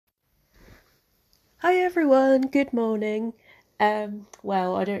Hi everyone, good morning.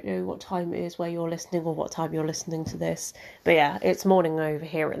 Well, I don't know what time it is where you're listening or what time you're listening to this, but yeah, it's morning over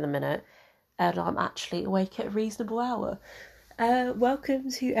here at the minute, and I'm actually awake at a reasonable hour.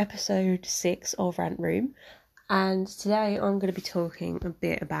 Welcome to episode 6 of Rant Room, and today I'm going to be talking a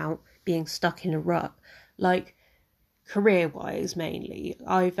bit about being stuck in a rut, like career-wise mainly.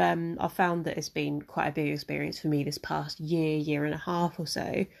 I've found that it's been quite a big experience for me this past year and a half or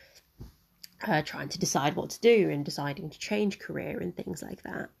so, trying to decide what to do and deciding to change career and things like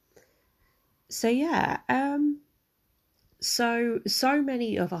that. So yeah, so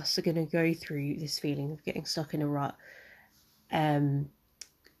many of us are going to go through this feeling of getting stuck in a rut. Um,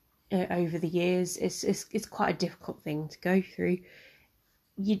 Over the years, it's quite a difficult thing to go through.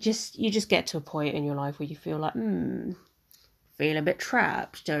 You just get to a point in your life where you feel like, feel a bit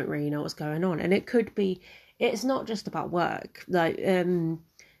trapped, don't really know what's going on, and it could be. It's not just about work.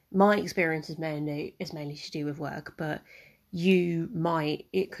 My experience is mainly to do with work, but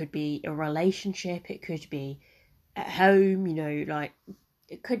it could be a relationship, it could be at home, like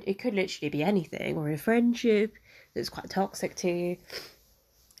it could literally be anything, or a friendship that's quite toxic to you.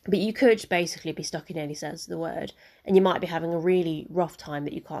 But you could basically be stuck in any sense of the word, and you might be having a really rough time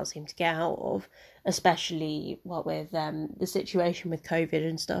that you can't seem to get out of, especially what with the situation with COVID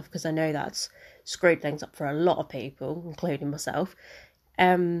and stuff, because I know that's screwed things up for a lot of people, including myself.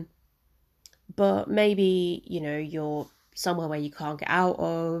 Um, but maybe, you're somewhere where you can't get out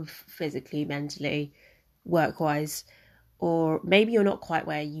of physically, mentally, work wise, or maybe you're not quite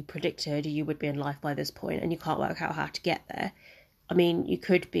where you predicted you would be in life by this point and you can't work out how to get there. I mean, you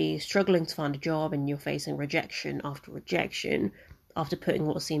could be struggling to find a job and you're facing rejection after putting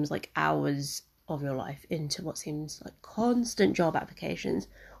what seems like hours of your life into what seems like constant job applications.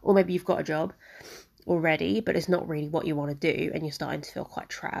 Or maybe you've got a job already, but it's not really what you want to do and you're starting to feel quite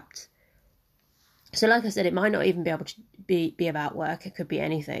trapped. So like I said, it might not even be able to be about work. It could be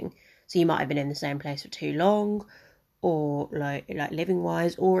anything. So you might have been in the same place for too long, or like living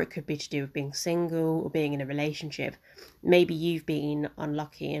wise, or it could be to do with being single or being in a relationship. Maybe you've been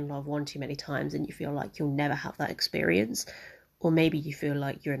unlucky in love one too many times and you feel like you'll never have that experience. Or maybe you feel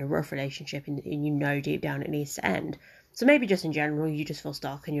like you're in a rough relationship and you know deep down it needs to end. So maybe just in general you just feel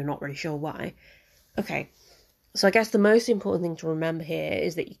stuck and you're not really sure why. Okay, so I guess the most important thing to remember here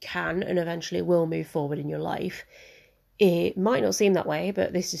is that you can and eventually will move forward in your life. It might not seem that way,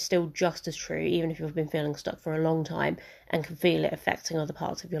 but this is still just as true, even if you've been feeling stuck for a long time and can feel it affecting other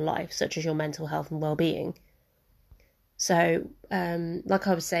parts of your life, such as your mental health and well-being. So, like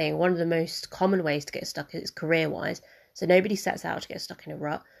I was saying, one of the most common ways to get stuck is career-wise. So nobody sets out to get stuck in a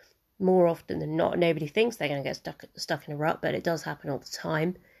rut. More often than not, nobody thinks they're going to get stuck in a rut, but it does happen all the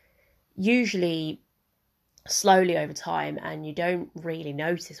time. Usually slowly over time, and you don't really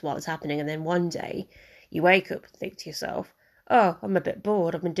notice what's happening, and then one day you wake up and think to yourself, oh, I'm a bit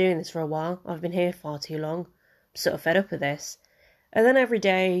bored, I've been doing this for a while, I've been here far too long, I'm sort of fed up with this. And then every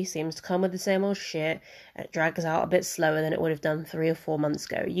day seems to come with the same old shit, and it drags out a bit slower than it would have done 3 or 4 months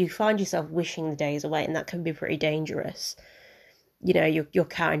ago. You find yourself wishing the days away, and that can be pretty dangerous. You're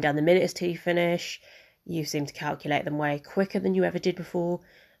counting down the minutes till you finish, you seem to calculate them way quicker than you ever did before.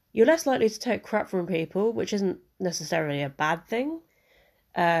 You're less likely to take crap from people, which isn't necessarily a bad thing.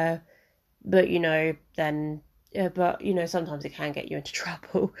 Uh, but sometimes it can get you into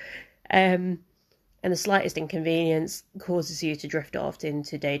trouble. And the slightest inconvenience causes you to drift off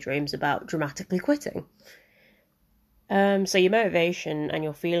into daydreams about dramatically quitting. So your motivation and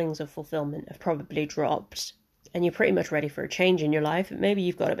your feelings of fulfillment have probably dropped, and you're pretty much ready for a change in your life. Maybe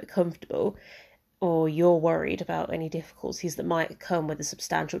you've got a bit comfortable, or you're worried about any difficulties that might come with a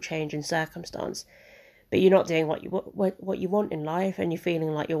substantial change in circumstance, but you're not doing what you want in life, and you're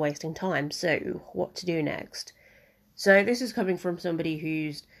feeling like you're wasting time. So, what to do next? So, this is coming from somebody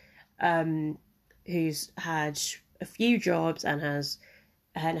who's had a few jobs and has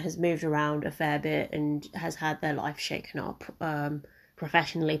moved around a fair bit and has had their life shaken up,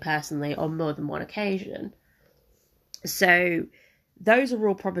 professionally, personally, on more than one occasion. So those are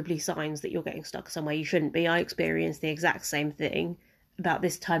all probably signs that you're getting stuck somewhere you shouldn't be. I experienced the exact same thing about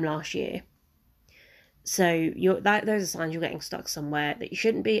this time last year. So those are signs you're getting stuck somewhere that you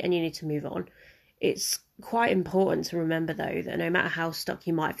shouldn't be, and you need to move on. It's quite important to remember, though, that no matter how stuck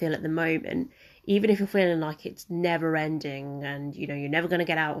you might feel at the moment, even if you're feeling like it's never ending and you're never going to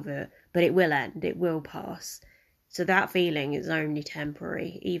get out of it, but it will end, it will pass. So that feeling is only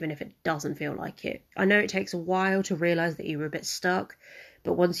temporary, even if it doesn't feel like it. I know it takes a while to realise that you were a bit stuck,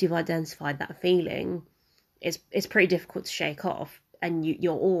 but once you've identified that feeling, it's pretty difficult to shake off, and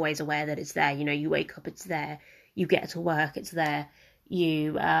you're always aware that it's there. You wake up, it's there. You get to work, it's there.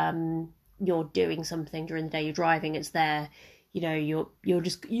 You you're doing something during the day, you're driving, it's there, you know,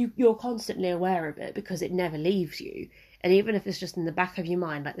 you're constantly aware of it because it never leaves you. And even if it's just in the back of your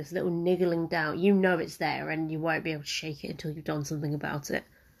mind, like this little niggling doubt, you know it's there and you won't be able to shake it until you've done something about it.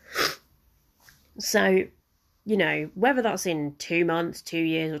 So, you know, whether that's in 2 months, 2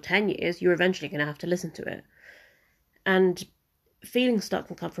 years, or 10 years, you're eventually going to have to listen to it. And feeling stuck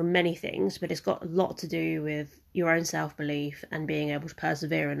can come from many things, but it's got a lot to do with your own self-belief and being able to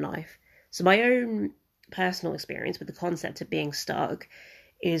persevere in life. So my own personal experience with the concept of being stuck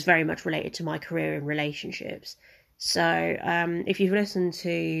is very much related to my career and relationships. So if you've listened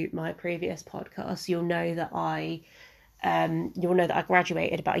to my previous podcast, you'll know that I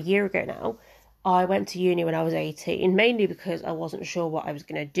graduated about a year ago now. I went to uni when I was 18, mainly because I wasn't sure what I was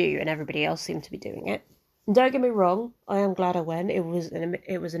going to do and everybody else seemed to be doing it. And don't get me wrong, I am glad I went. It was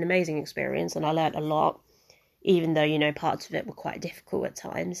an amazing experience and I learnt a lot, even though, you know, parts of it were quite difficult at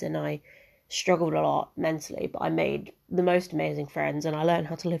times and I struggled a lot mentally, but I made the most amazing friends and I learned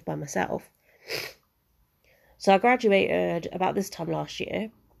how to live by myself. So I graduated about this time last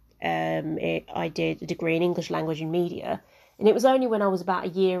year. I did a degree in English language and media, and it was only when I was about a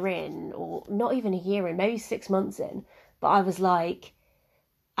year in, or not even a year in, maybe 6 months in, but I was like,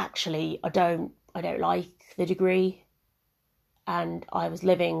 actually, I don't like the degree. And I was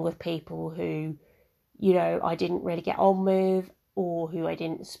living with people who, you know, I didn't really get on with, or who I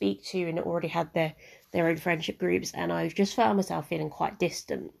didn't speak to, and already had their own friendship groups, and I just found myself feeling quite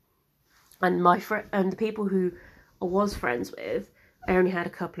distant. And the people who I was friends with, I only had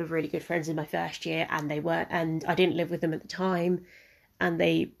a couple of really good friends in my first year, and I didn't live with them at the time, and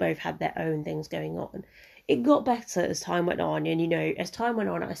they both had their own things going on. It got better as time went on, and, you know, as time went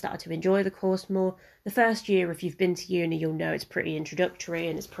on, I started to enjoy the course more. The first year, if you've been to uni, you'll know it's pretty introductory,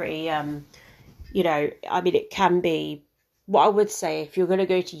 and it's pretty, you know, I mean, it can be, what I would say, if you're going to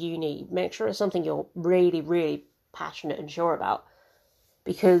go to uni, make sure it's something you're really, really passionate and sure about,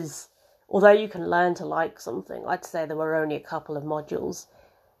 because although you can learn to like something, I'd say there were only a couple of modules,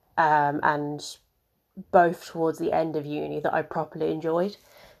 and both towards the end of uni, that I properly enjoyed.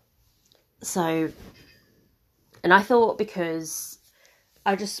 So, and I thought, because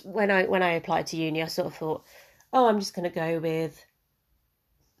when I applied to uni, I sort of thought, oh, I'm just going to go with,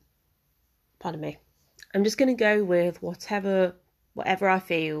 I'm just going to go with whatever I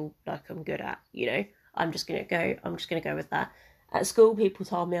feel like I'm good at, you know. I'm just going to go with that. At school, people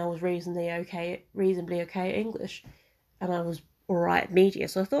told me I was reasonably okay at English, and I was alright at media,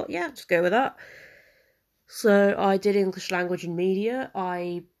 so I thought, yeah, just go with that. So I did English language and media.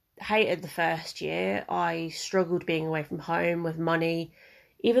 I hated the first year. I struggled being away from home with money.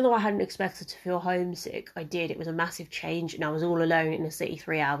 Even though I hadn't expected to feel homesick, I did. It was a massive change, and I was all alone in a city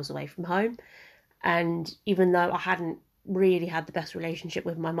 3 hours away from home. And even though I hadn't really had the best relationship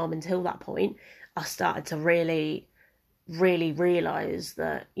with my mum until that point, I started to really realise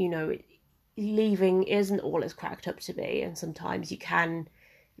that, you know, leaving isn't all it's cracked up to be, and sometimes you can,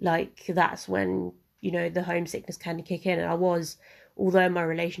 like, that's when, you know, the homesickness can kick in. And although my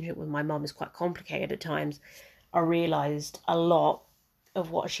relationship with my mum is quite complicated at times, I realised a lot of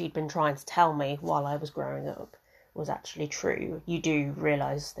what she'd been trying to tell me while I was growing up was actually true. You do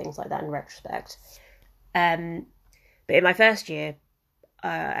realise things like that in retrospect. But in my first year,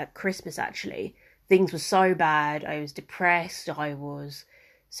 at Christmas actually, things were so bad. I was depressed, I was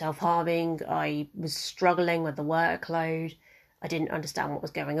self-harming, I was struggling with the workload, I didn't understand what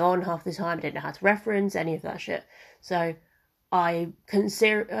was going on half the time, I didn't know how to reference any of that shit. So I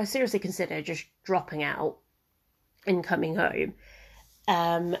seriously considered just dropping out and coming home.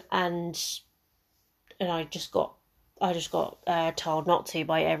 And I just got told not to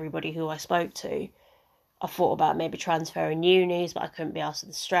by everybody who I spoke to. I thought about maybe transferring unis, but I couldn't be asked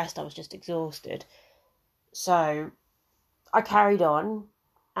with the stress. I was just exhausted. So I carried on,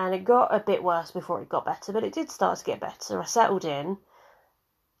 and it got a bit worse before it got better, but it did start to get better. I settled in.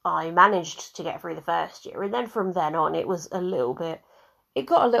 I managed to get through the first year, and then from then on, it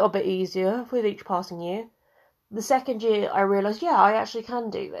got a little bit easier with each passing year. The second year, I realised, yeah, I actually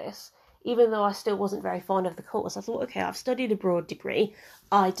can do this. Even though I still wasn't very fond of the course, I thought, okay, I've studied a broad degree.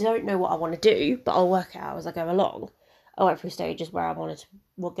 I don't know what I want to do, but I'll work it out as I go along. I went through stages where I wanted to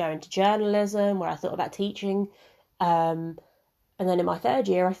go into journalism, where I thought about teaching. And then in my third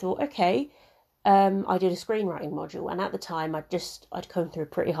year, I thought, okay, I did a screenwriting module. And at the time, I'd come through a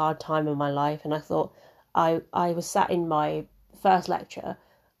pretty hard time in my life. And I thought, I was sat in my first lecture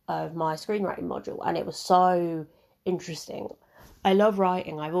of my screenwriting module, and it was so interesting. I love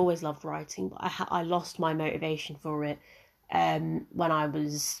writing. I've always loved writing, but I lost my motivation for it when I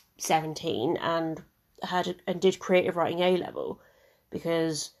was 17 and did creative writing A-level,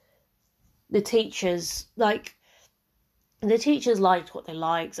 because the teachers, liked what they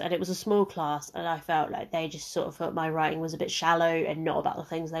liked, and it was a small class, and I felt like they just sort of thought my writing was a bit shallow and not about the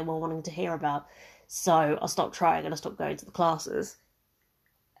things they were wanting to hear about. So I stopped trying and I stopped going to the classes.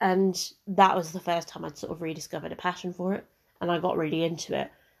 And that was the first time I'd sort of rediscovered a passion for it, and I got really into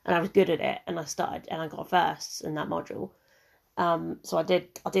it, and I was good at it, and I got firsts in that module. So I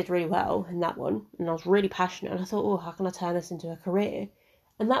did really well in that one, and I was really passionate, and I thought, oh, how can I turn this into a career?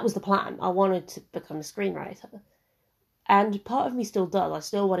 And that was the plan. I wanted to become a screenwriter. And part of me still does. I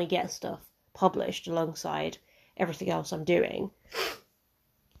still want to get stuff published alongside everything else I'm doing.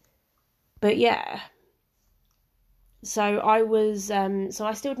 But yeah. So I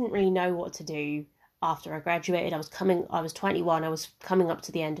still didn't really know what to do after I graduated. I was 21. I was coming up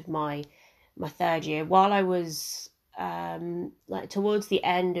to the end of my third year. While I was towards the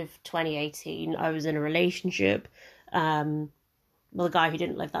end of 2018, I was in a relationship with a guy who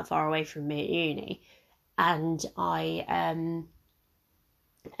didn't live that far away from me at uni, and I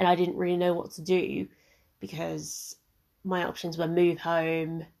didn't really know what to do, because my options were move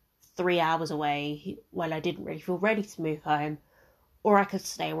home 3 hours away when I didn't really feel ready to move home, or I could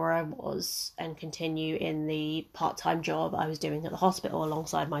stay where I was and continue in the part-time job I was doing at the hospital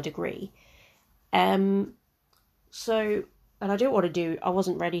alongside my degree. So, and I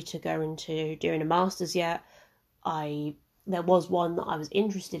wasn't ready to go into doing a master's yet. There was one that I was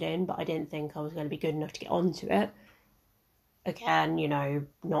interested in, but I didn't think I was going to be good enough to get onto it. Again,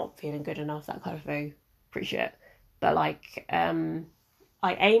 not feeling good enough, that kind of thing. Pretty shit. But I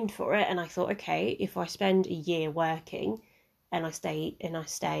aimed for it, and I thought, okay, if I spend a year working and I stay in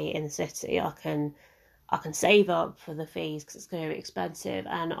the city, I can save up for the fees because it's going to be expensive,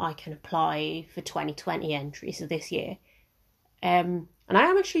 and I can apply for 2020 entries, so this year. And I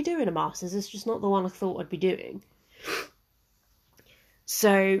am actually doing a master's. It's just not the one I thought I'd be doing.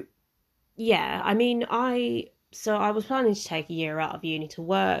 So yeah, I mean, I was planning to take a year out of uni to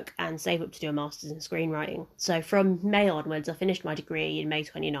work and save up to do a master's in screenwriting. So from May onwards, I finished my degree in May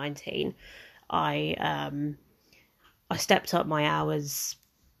 2019. I stepped up my hours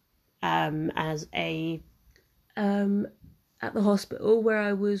as a at the hospital, where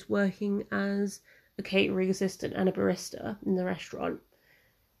I was working as a catering assistant and a barista in the restaurant.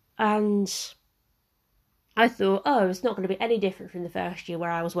 And I thought, oh, it's not going to be any different from the first year where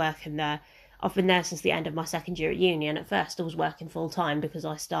I was working there. I've been there since the end of my second year at uni, and at first I was working full time because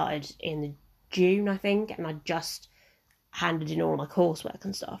I started in June, I think, and I just handed in all my coursework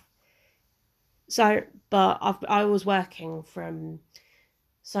and stuff. So, but I was working from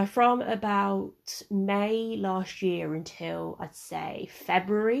about May last year until, I'd say,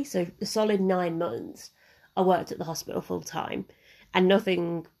 February, so a solid 9 months, I worked at the hospital full time, and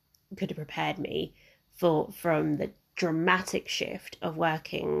nothing could have prepared me from the dramatic shift of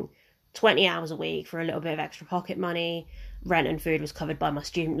working 20 hours a week for a little bit of extra pocket money. Rent and food was covered by my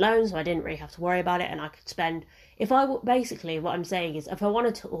student loan, so I didn't really have to worry about it, and I could spend, basically what I'm saying is, if I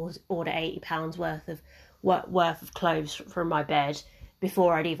wanted to order £80 worth of clothes from my bed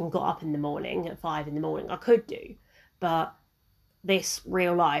before I'd even got up in the morning at 5 a.m, I could do. But this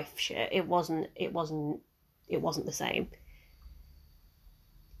real life shit, it wasn't the same.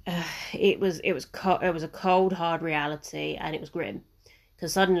 It was a cold, hard reality, and it was grim,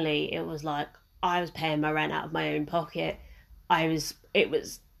 because suddenly it was like I was paying my rent out of my own pocket. I was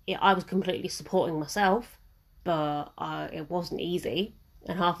completely supporting myself, but it wasn't easy,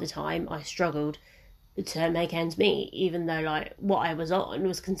 and half the time I struggled to make ends meet, even though what I was on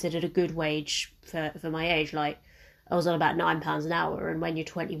was considered a good wage for my age. I was on about £9 an hour, and when you're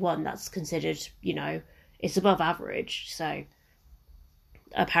 21, that's considered, it's above average. So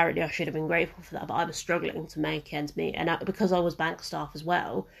apparently I should have been grateful for that, but I was struggling to make ends meet. And because I was bank staff as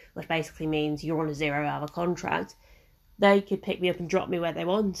well, which basically means you're on a 0-hour contract, they could pick me up and drop me where they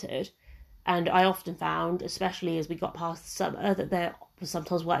wanted. And I often found, especially as we got past the summer, that there was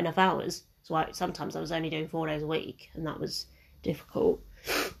sometimes weren't enough hours. So sometimes I was only doing 4 days a week, and that was difficult.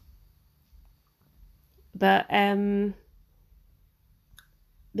 But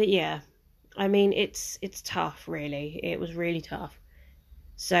yeah, I mean, it's tough, really. It was really tough.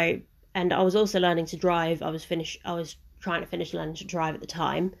 So, and I was also learning to drive. I was trying to finish learning to drive at the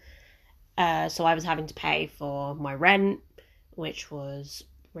time. So I was having to pay for my rent, which was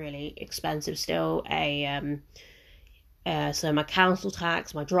really expensive still. So my council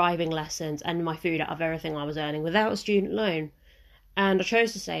tax, my driving lessons, and my food out of everything I was earning without a student loan. And I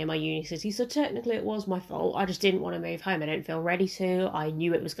chose to stay in my uni city, so technically it was my fault. I just didn't want to move home. I didn't feel ready to. I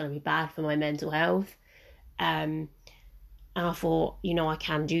knew it was going to be bad for my mental health. And I thought, I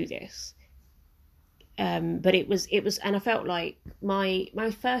can do this. But it was, and I felt like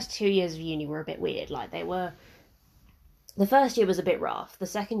my first 2 years of uni were a bit weird. Like the first year was a bit rough. The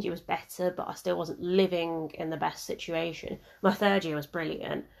second year was better, but I still wasn't living in the best situation. My third year was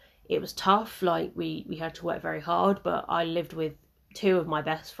brilliant. It was tough. Like we had to work very hard, but I lived with two of my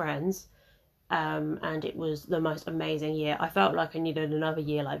best friends. And it was the most amazing year. I felt like I needed another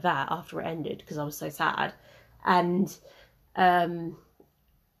year like that after it ended because I was so sad. And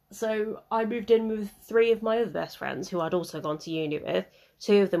so I moved in with three of my other best friends who I'd also gone to uni with.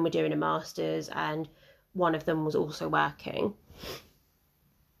 Two of them were doing a master's and one of them was also working.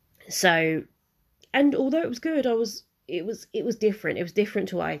 So, and although it was good, it was different. It was different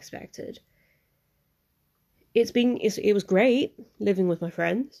to what I expected. It was great living with my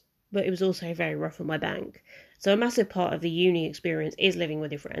friends, but it was also very rough on my bank. So a massive part of the uni experience is living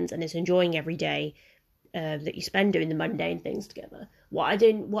with your friends, and it's enjoying every day that you spend doing the mundane things together. What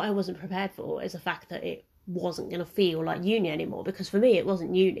I wasn't prepared for is the fact that it wasn't going to feel like uni anymore, because for me it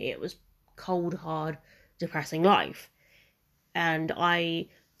wasn't uni, it was cold, hard, depressing life. And I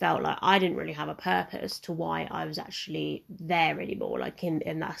felt like I didn't really have a purpose to why I was actually there anymore, like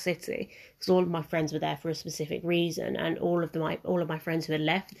in that city, because all of my friends were there for a specific reason, and all of my friends who had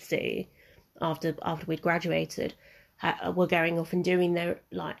left the city after we'd graduated were going off and doing their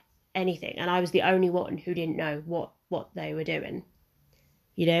anything, and I was the only one who didn't know what they were doing,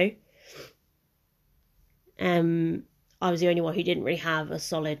 you know. I was the only one who didn't really have a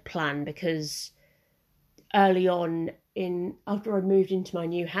solid plan, because early on after I moved into my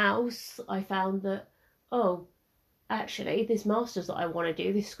new house, I found that, actually, this master's that I want to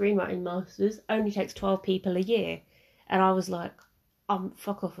do, this screenwriting master's, only takes 12 people a year. And I was like,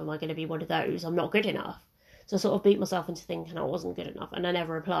 fuck off, am I going to be one of those? I'm not good enough. So I sort of beat myself into thinking I wasn't good enough, and I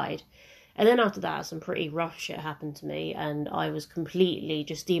never applied. And then after that, some pretty rough shit happened to me, and I was completely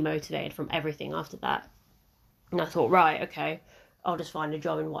just demotivated from everything after that. And I thought, right, okay, I'll just find a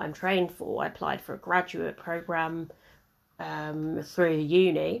job in what I'm trained for. I applied for a graduate programme through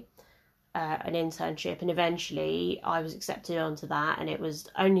uni, an internship, and eventually I was accepted onto that, and it was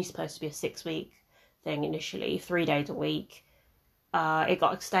only supposed to be a 6-week thing initially, 3 days a week. It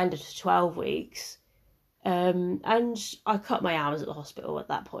got extended to 12 weeks, and I cut my hours at the hospital at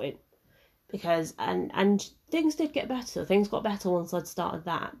that point, because and things did get better. Things got better once I'd started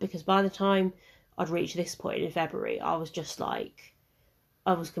that, because by the time I'd reached this point in February, I was just like,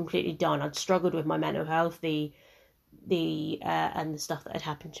 I was completely done. I'd struggled with my mental health, and the stuff that had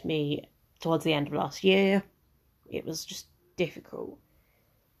happened to me towards the end of last year. It was just difficult.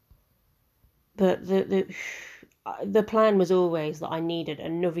 But the plan was always that I needed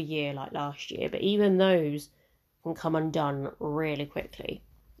another year like last year, but even those can come undone really quickly,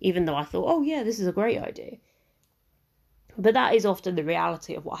 even though I thought, oh yeah, this is a great idea. But that is often the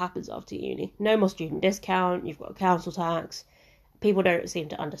reality of what happens after uni. No more student discount, you've got a council tax. People don't seem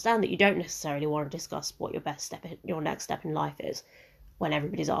to understand that you don't necessarily want to discuss what your next step in life is when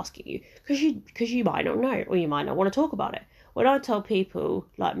everybody's asking you, because you might not know, or you might not want to talk about it. When I tell people,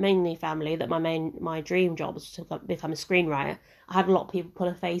 like mainly family, that my dream job was to become a screenwriter, I had a lot of people pull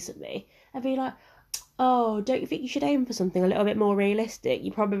a face at me and be like, oh, don't you think you should aim for something a little bit more realistic?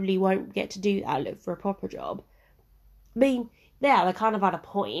 You probably won't get to do that, look for a proper job. I mean, yeah, they kind of had a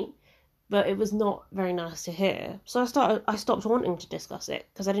point, but it was not very nice to hear. So I stopped wanting to discuss it,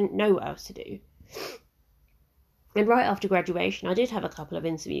 because I didn't know what else to do. And right after graduation, I did have a couple of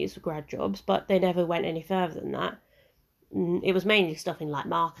interviews for grad jobs, but they never went any further than that. It was mainly stuff in like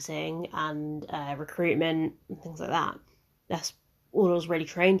marketing and recruitment and things like that. That's all I was really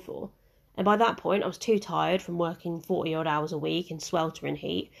trained for. And by that point, I was too tired from working 40-odd hours a week in sweltering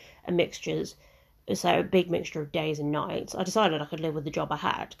heat and mixtures. So a big mixture of days and nights. I decided I could live with the job I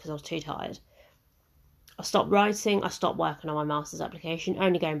had, because I was too tired. I stopped writing, I stopped working on my master's application,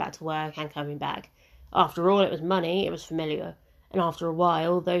 only going back to work and coming back. After all, it was money, it was familiar, and after a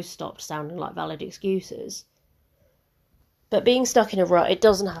while, those stopped sounding like valid excuses. But being stuck in a rut, it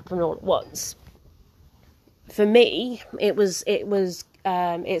doesn't happen all at once. For me, it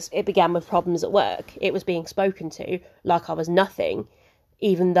began with problems at work. It was being spoken to like I was nothing,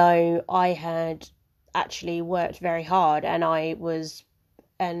 even though I had actually worked very hard, and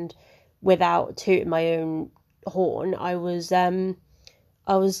without tooting my own horn, I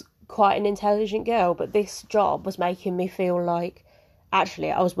was quite an intelligent girl, but this job was making me feel like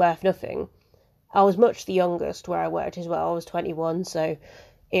actually I was worth nothing. I was much the youngest where I worked as well. I was 21, so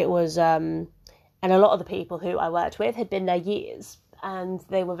it was, and a lot of the people who I worked with had been there years, and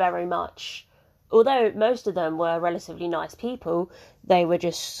they were very much, although most of them were relatively nice people, they were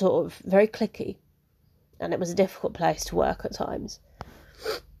just sort of very cliquey, and it was a difficult place to work at times.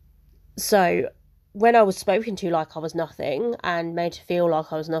 So when I was spoken to like I was nothing and made to feel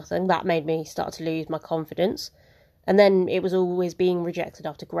like I was nothing, that made me start to lose my confidence. And then it was always being rejected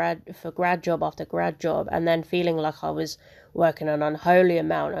after grad job after grad job, and then feeling like I was working an unholy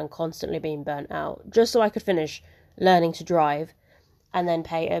amount and constantly being burnt out, just so I could finish learning to drive and then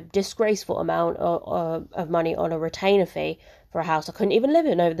pay a disgraceful amount of money on a retainer fee for a house I couldn't even live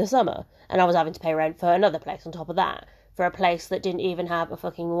in over the summer. And I was having to pay rent for another place on top of that, for a place that didn't even have a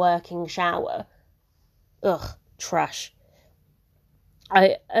fucking working shower. Ugh, trash.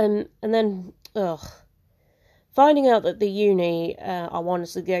 And then, finding out that the uni I wanted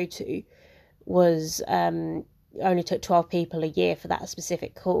to go to was only took 12 people a year for that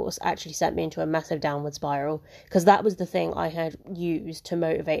specific course actually sent me into a massive downward spiral, because that was the thing I had used to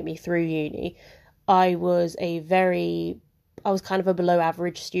motivate me through uni. I was kind of a below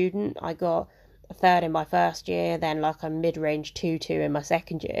average student. I got a third in my first year, then like a mid-range 2-2 in my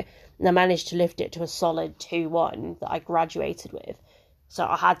second year, and I managed to lift it to a solid 2-1 that I graduated with. So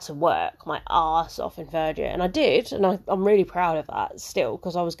I had to work my arse off in third year, and I did, and I'm really proud of that still,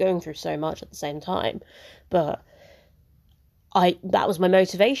 because I was going through so much at the same time. But that was my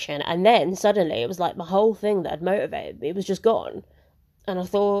motivation, and then suddenly it was like my whole thing that had motivated me, it was just gone. And I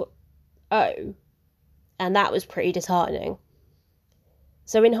thought, oh, and that was pretty disheartening.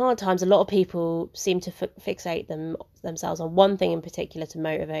 So in hard times, a lot of people seem to fixate themselves on one thing in particular to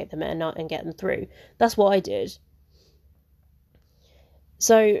motivate them and get them through. That's what I did.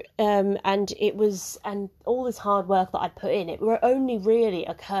 So, and all this hard work that I'd put in, it only really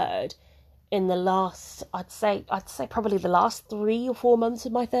occurred in the last, I'd say probably the last 3 or 4 months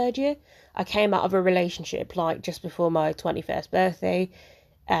of my third year. I came out of a relationship like just before my 21st birthday,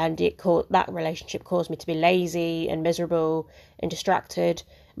 and that relationship caused me to be lazy and miserable and distracted.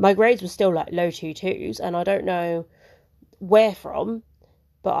 My grades were still like low 2s, and I don't know where from,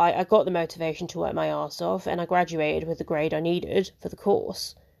 but I got the motivation to work my arse off, and I graduated with the grade I needed for the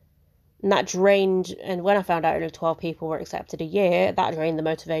course. And that drained, and when I found out only 12 people were accepted a year, that drained the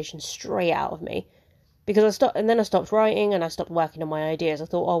motivation straight out of me. Because I stopped writing, and I stopped working on my ideas. I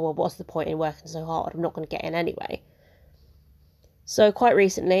thought, oh, well, what's the point in working so hard? I'm not going to get in anyway. So quite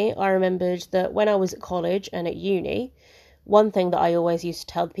recently, I remembered that when I was at college and at uni, one thing that I always used to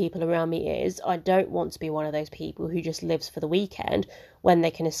tell the people around me is I don't want to be one of those people who just lives for the weekend when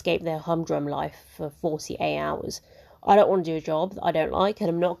they can escape their humdrum life for 48 hours. I don't want to do a job that I don't like and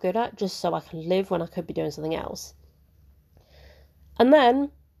I'm not good at just so I can live when I could be doing something else. And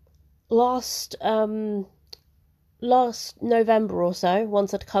then last November or so,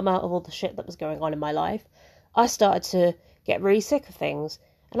 once I'd come out of all the shit that was going on in my life, I started to get really sick of things,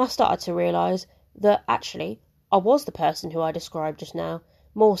 and I started to realise that actually I was the person who I described just now.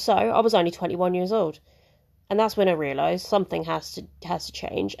 More so, I was only 21 years old. And that's when I realised something has to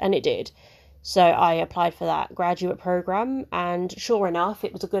change, and it did. So I applied for that graduate programme, and sure enough,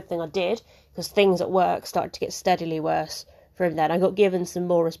 it was a good thing I did, because things at work started to get steadily worse from then. I got given some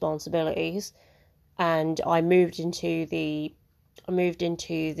more responsibilities, and I moved into the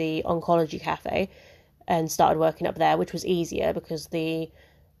oncology cafe and started working up there, which was easier because the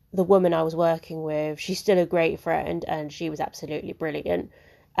woman I was working with, she's still a great friend, and she was absolutely brilliant.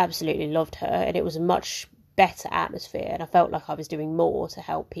 Absolutely loved her, and it was a much better atmosphere, and I felt like I was doing more to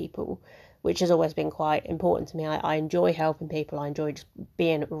help people, which has always been quite important to me. I enjoy helping people. I enjoy just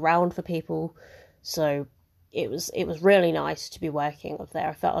being around for people. So it was really nice to be working up there.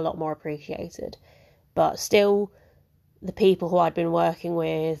 I felt a lot more appreciated. But still, the people who I'd been working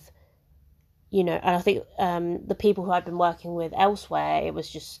with, and I think the people who I'd been working with elsewhere, it was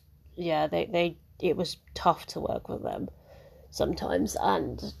just, it was tough to work with them sometimes.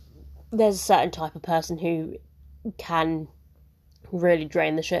 And there's a certain type of person who can really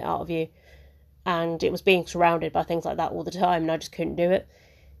drain the shit out of you. And it was being surrounded by things like that all the time, and I just couldn't do it.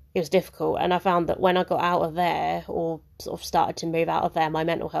 It was difficult. And I found that when I got out of there, or sort of started to move out of there, my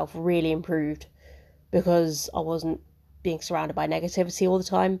mental health really improved, because I wasn't being surrounded by negativity all the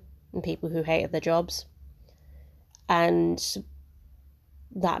time and people who hated their jobs. And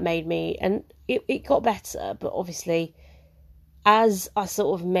that made me, and it got better, but obviously as I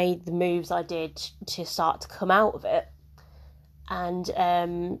sort of made the moves I did to start to come out of it, and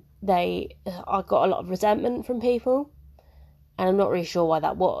I got a lot of resentment from people, and I'm not really sure why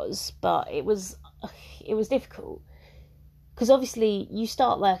that was, but it was difficult. Because obviously you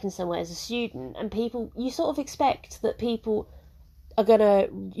start working somewhere as a student, and you sort of expect that people are gonna,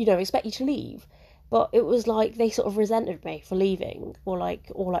 expect you to leave. But it was like they sort of resented me for leaving, or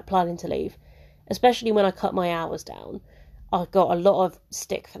planning to leave. Especially when I cut my hours down. I got a lot of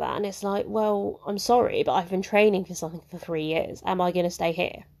stick for that, and it's like, well, I'm sorry, but I've been training for something for 3 years. Am I gonna stay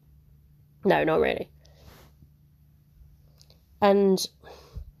here? No, not really. And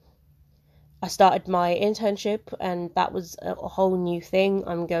I started my internship, and that was a whole new thing.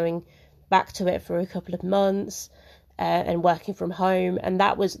 I'm going back to it for a couple of months, and working from home, and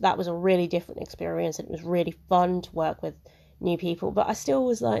that was a really different experience. It was really fun to work with new people, but I still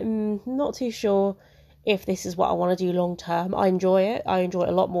was like, not too sure if this is what I want to do long term. I enjoy it. I enjoy it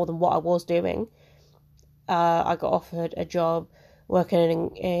a lot more than what I was doing. I got offered a job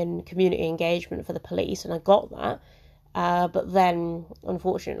working in community engagement for the police, and I got that. But then,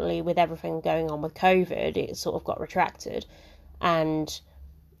 unfortunately, with everything going on with COVID, it sort of got retracted. And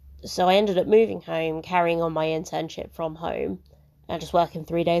so I ended up moving home, carrying on my internship from home, and just working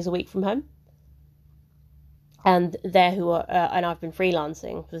 3 days a week from home. And and I've been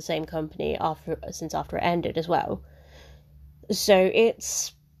freelancing for the same company since after it ended as well. So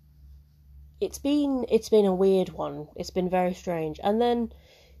it's been a weird one. It's been very strange. And then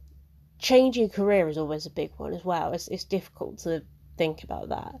changing career is always a big one as well. It's difficult to think about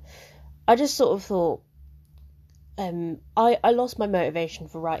that. I just sort of thought, I lost my motivation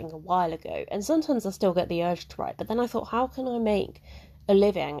for writing a while ago, and sometimes I still get the urge to write. But then I thought, how can I make a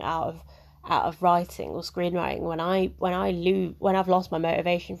living out of writing or screenwriting when I've lost my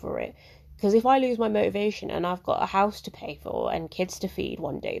motivation for it? Because if I lose my motivation and I've got a house to pay for and kids to feed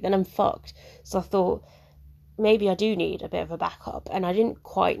one day, then I'm fucked. So I thought, maybe I do need a bit of a backup, and I didn't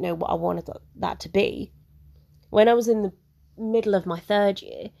quite know what I wanted that to be. When I was in the middle of my third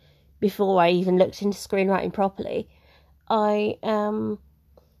year, before I even looked into screenwriting properly, I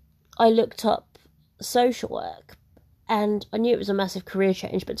looked up social work, and I knew it was a massive career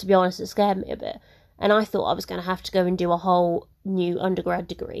change, but to be honest, it scared me a bit. And I thought I was going to have to go and do a whole new undergrad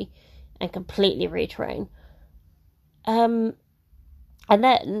degree and completely retrain. And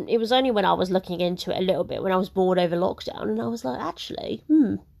then it was only when I was looking into it a little bit, when I was bored over lockdown, and I was like, actually,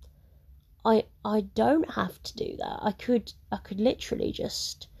 I don't have to do that. I could literally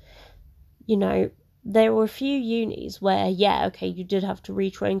just, there were a few unis where, yeah, okay, you did have to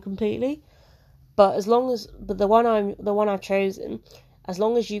retrain completely, but the one I've chosen, as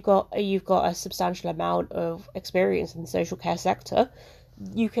long as you've got a substantial amount of experience in the social care sector,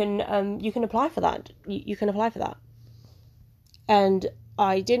 you can apply for that. You can apply for that. And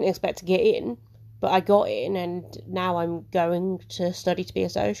I didn't expect to get in, but I got in, and now I'm going to study to be a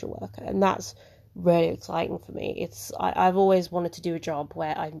social worker, and that's really exciting for me. I've always wanted to do a job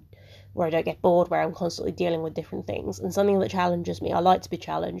where I don't get bored, where I'm constantly dealing with different things, and something that challenges me. I like to be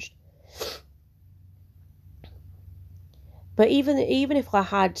challenged. But even if I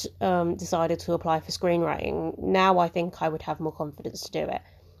had decided to apply for screenwriting, now I think I would have more confidence to do it.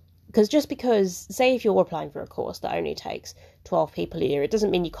 Because say if you're applying for a course that only takes 12 people a year, it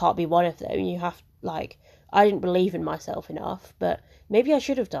doesn't mean you can't be one of them. You have, I didn't believe in myself enough, but maybe I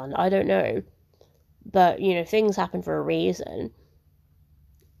should have done. I don't know. But, things happen for a reason.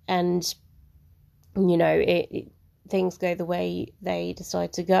 And, things go the way they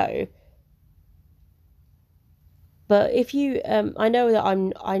decide to go. But if you, I know that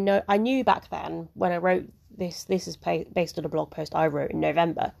I knew back then when I wrote this is based on a blog post I wrote in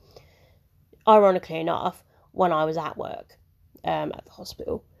November, ironically enough, when I was at work, at the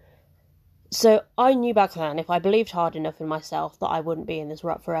hospital. So I knew back then, if I believed hard enough in myself, that I wouldn't be in this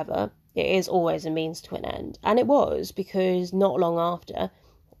rut forever. It is always a means to an end. And it was, because not long after,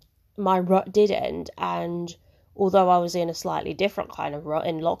 my rut did end, and although I was in a slightly different kind of rut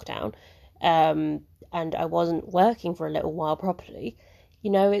in lockdown, and I wasn't working for a little while properly,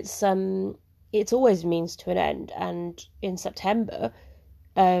 it's always means to an end. And in September,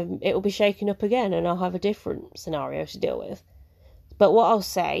 it will be shaken up again, and I'll have a different scenario to deal with. But what I'll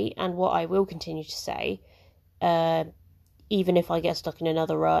say, and what I will continue to say, even if I get stuck in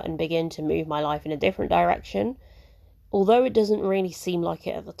another rut and begin to move my life in a different direction, although it doesn't really seem like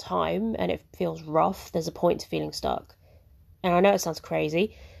it at the time, and it feels rough, there's a point to feeling stuck. And I know it sounds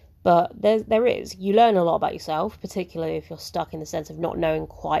crazy, but there is. You learn a lot about yourself, particularly if you're stuck in the sense of not knowing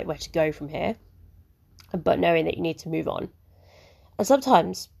quite where to go from here, but knowing that you need to move on. And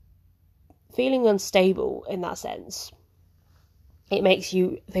sometimes feeling unstable in that sense, it makes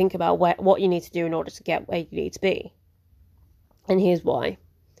you think about what you need to do in order to get where you need to be. And here's why.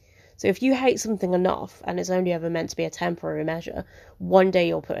 So if you hate something enough, and it's only ever meant to be a temporary measure, one day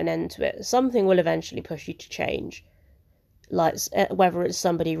you'll put an end to it. Something will eventually push you to change. Like, whether it's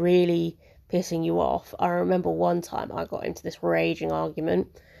somebody really pissing you off. I remember one time I got into this raging argument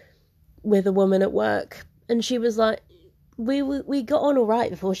with a woman at work, and she was like, we got on all right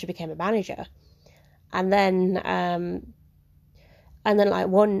before she became a manager, and then like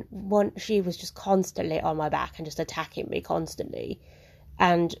one she was just constantly on my back and just attacking me constantly,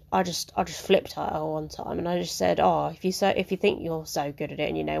 And I just flipped at her one time, and I just said, "Oh, if you think you're so good at it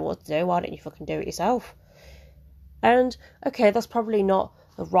and you know what to do, why don't you fucking do it yourself?" And okay, that's probably not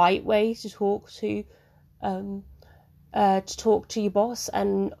the right way to talk to your boss.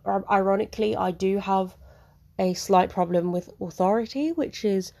 And ironically, I do have a slight problem with authority, which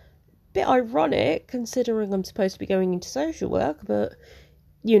is a bit ironic considering I'm supposed to be going into social work. But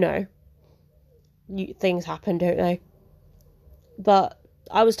you know, things happen, don't they? But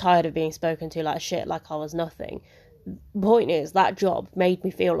I was tired of being spoken to like shit, like I was nothing. The point is, that job made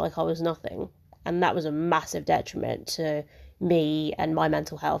me feel like I was nothing, and that was a massive detriment to me and my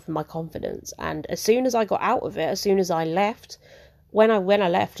mental health and my confidence. And as soon as I got out of it, as soon as I left, when I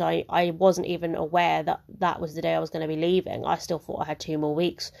left, I wasn't even aware that that was the day I was going to be leaving. I still thought I had 2 more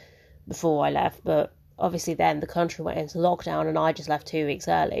weeks before I left, but obviously then the country went into lockdown and I just left 2 weeks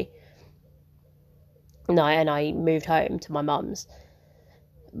early. No, and I moved home to my mum's.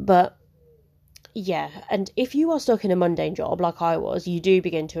 But yeah, and if you are stuck in a mundane job like I was, you do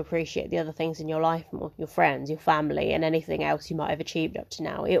begin to appreciate the other things in your life more, your friends, your family, and anything else you might have achieved up to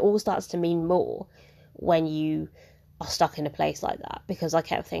now. It all starts to mean more when you are stuck in a place like that, because I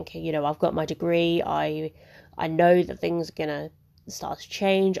kept thinking, I've got my degree, I know that things are gonna start to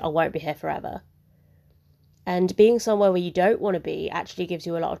change, I won't be here forever. And being somewhere where you don't want to be actually gives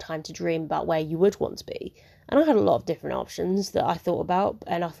you a lot of time to dream about where you would want to be. And I had a lot of different options that I thought about,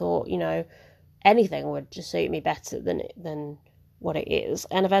 and I thought, anything would just suit me better than what it is.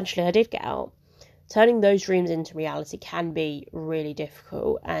 And eventually I did get out. Turning those dreams into reality can be really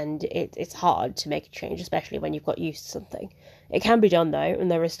difficult, and it's hard to make a change, especially when you've got used to something. It can be done though, and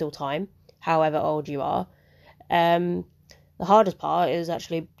there is still time, however old you are. The hardest part is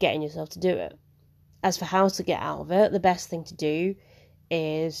actually getting yourself to do it. As for how to get out of it, the best thing to do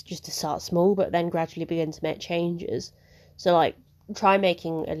is just to start small, but then gradually begin to make changes. So, try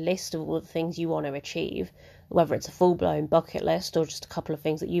making a list of all the things you want to achieve, whether it's a full-blown bucket list or just a couple of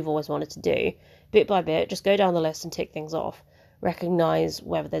things that you've always wanted to do. Bit by bit, just go down the list and tick things off. Recognise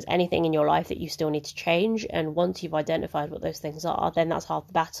whether there's anything in your life that you still need to change, and once you've identified what those things are, then that's half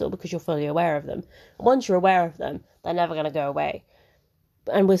the battle, because you're fully aware of them. And once you're aware of them, they're never going to go away.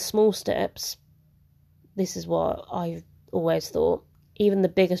 And with small steps, this is what I've always thought, even the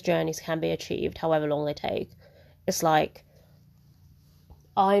biggest journeys can be achieved, however long they take. It's like,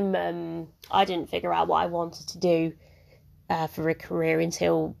 I didn't figure out what I wanted to do for a career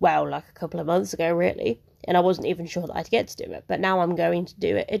until, a couple of months ago, really. And I wasn't even sure that I'd get to do it. But now I'm going to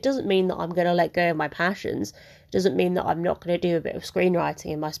do it. It doesn't mean that I'm going to let go of my passions. It doesn't mean that I'm not going to do a bit of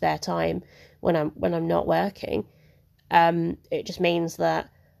screenwriting in my spare time when I'm not working. It just means that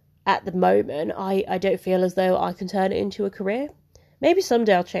at the moment, I don't feel as though I can turn it into a career. Maybe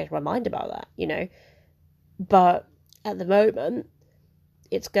someday I'll change my mind about that, But at the moment,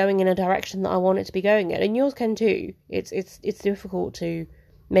 it's going in a direction that I want it to be going in, and yours can too. It's difficult to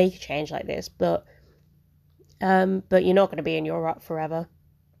make a change like this, but you're not going to be in your rut forever.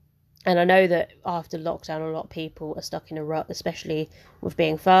 And I know that after lockdown, a lot of people are stuck in a rut, especially with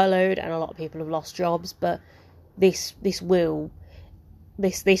being furloughed, and a lot of people have lost jobs. But this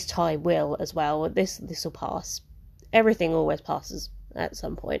time will as well. This will pass. Everything always passes at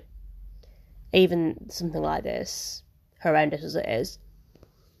some point. Even something like this, horrendous as it is.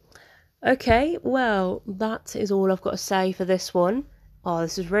 Okay, well, that is all I've got to say for this one. Oh,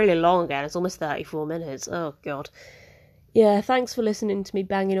 this is really long again. It's almost 34 minutes. Oh, God. Yeah, thanks for listening to me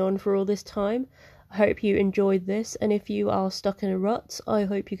banging on for all this time. I hope you enjoyed this, and if you are stuck in a rut, I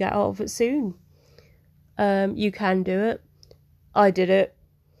hope you get out of it soon. You can do it. I did it.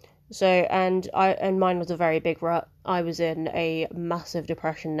 So, and mine was a very big rut. I was in a massive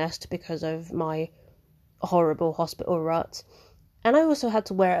depression nest because of my horrible hospital rut. And I also had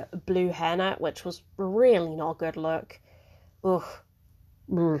to wear a blue hairnet, which was really not a good look. Ugh.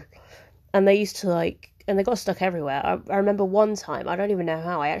 And they used to and they got stuck everywhere. I remember one time, I don't even know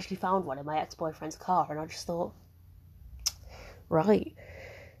how, I actually found one in my ex-boyfriend's car, and I just thought, right.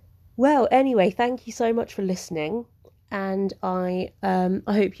 Well, anyway, thank you so much for listening, and I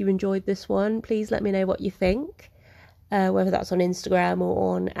hope you enjoyed this one. Please let me know what you think, whether that's on Instagram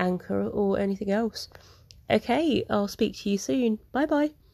or on Anchor or anything else. Okay, I'll speak to you soon. Bye bye.